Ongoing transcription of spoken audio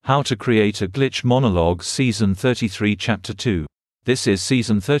How to Create a Glitch Monologues Season 33 Chapter 2. This is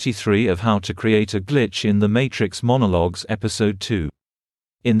Season 33 of How to Create a Glitch in the Matrix Monologues Episode 2.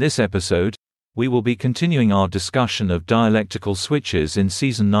 In this episode, we will be continuing our discussion of dialectical switches in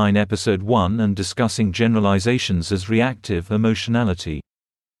Season 9 Episode 1 and discussing generalizations as reactive emotionality.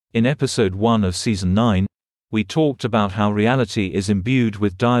 In Episode 1 of Season 9, we talked about how reality is imbued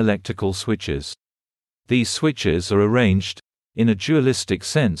with dialectical switches. These switches are arranged, in a dualistic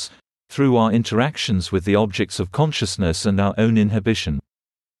sense, through our interactions with the objects of consciousness and our own inhibition.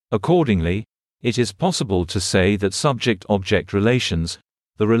 Accordingly, it is possible to say that subject-object relations,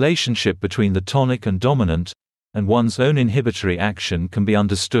 the relationship between the tonic and dominant, and one's own inhibitory action can be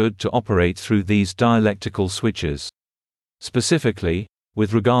understood to operate through these dialectical switches. Specifically,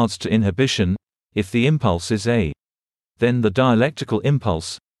 with regards to inhibition, if the impulse is A, then the dialectical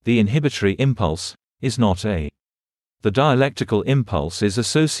impulse, the inhibitory impulse, is not A. The dialectical impulse is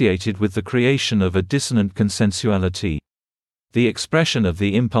associated with the creation of a dissonant consensuality. The expression of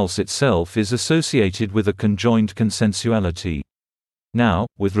the impulse itself is associated with a conjoined consensuality. Now,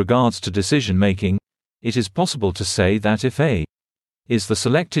 with regards to decision-making, it is possible to say that if A is the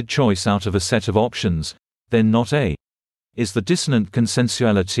selected choice out of a set of options, then not A is the dissonant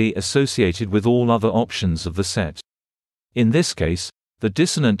consensuality associated with all other options of the set. In this case, the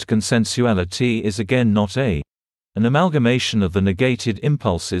dissonant consensuality is again not A, an amalgamation of the negated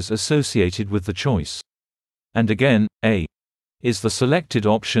impulses associated with the choice. And again, A is the selected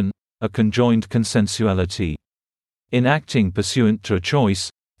option, a conjoined consensuality. In acting pursuant to a choice,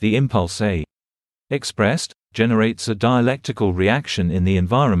 the impulse A expressed generates a dialectical reaction in the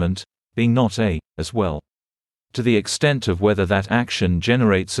environment, being not A as well. To the extent of whether that action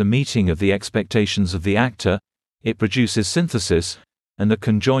generates a meeting of the expectations of the actor, it produces synthesis and a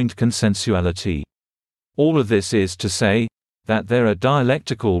conjoined consensuality. All of this is to say that there are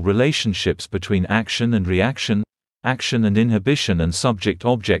dialectical relationships between action and reaction, action and inhibition, and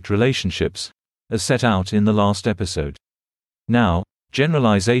subject-object relationships, as set out in the last episode. Now,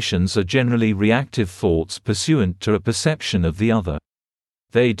 generalizations are generally reactive thoughts pursuant to a perception of the other.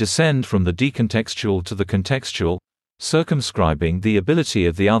 They descend from the decontextual to the contextual, circumscribing the ability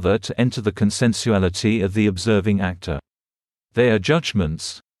of the other to enter the consensuality of the observing actor. They are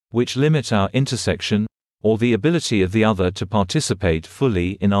judgments, which limit our intersection, or the ability of the other to participate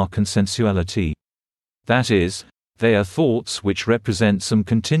fully in our consensuality. That is, they are thoughts which represent some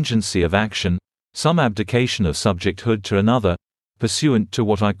contingency of action, some abdication of subjecthood to another, pursuant to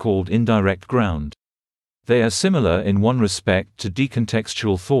what I called indirect ground. They are similar in one respect to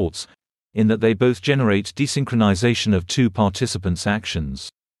decontextual thoughts, in that they both generate desynchronization of two participants' actions.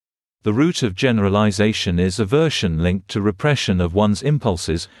 The root of generalization is aversion linked to repression of one's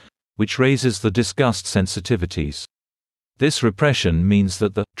impulses, which raises the disgust sensitivities. This repression means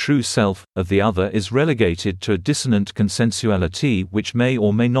that the true self of the other is relegated to a dissonant consensuality which may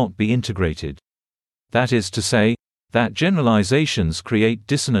or may not be integrated. That is to say, that generalizations create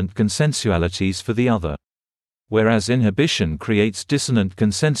dissonant consensualities for the other, whereas inhibition creates dissonant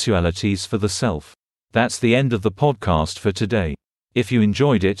consensualities for the self. That's the end of the podcast for today. If you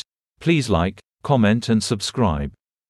enjoyed it, please like, comment and subscribe.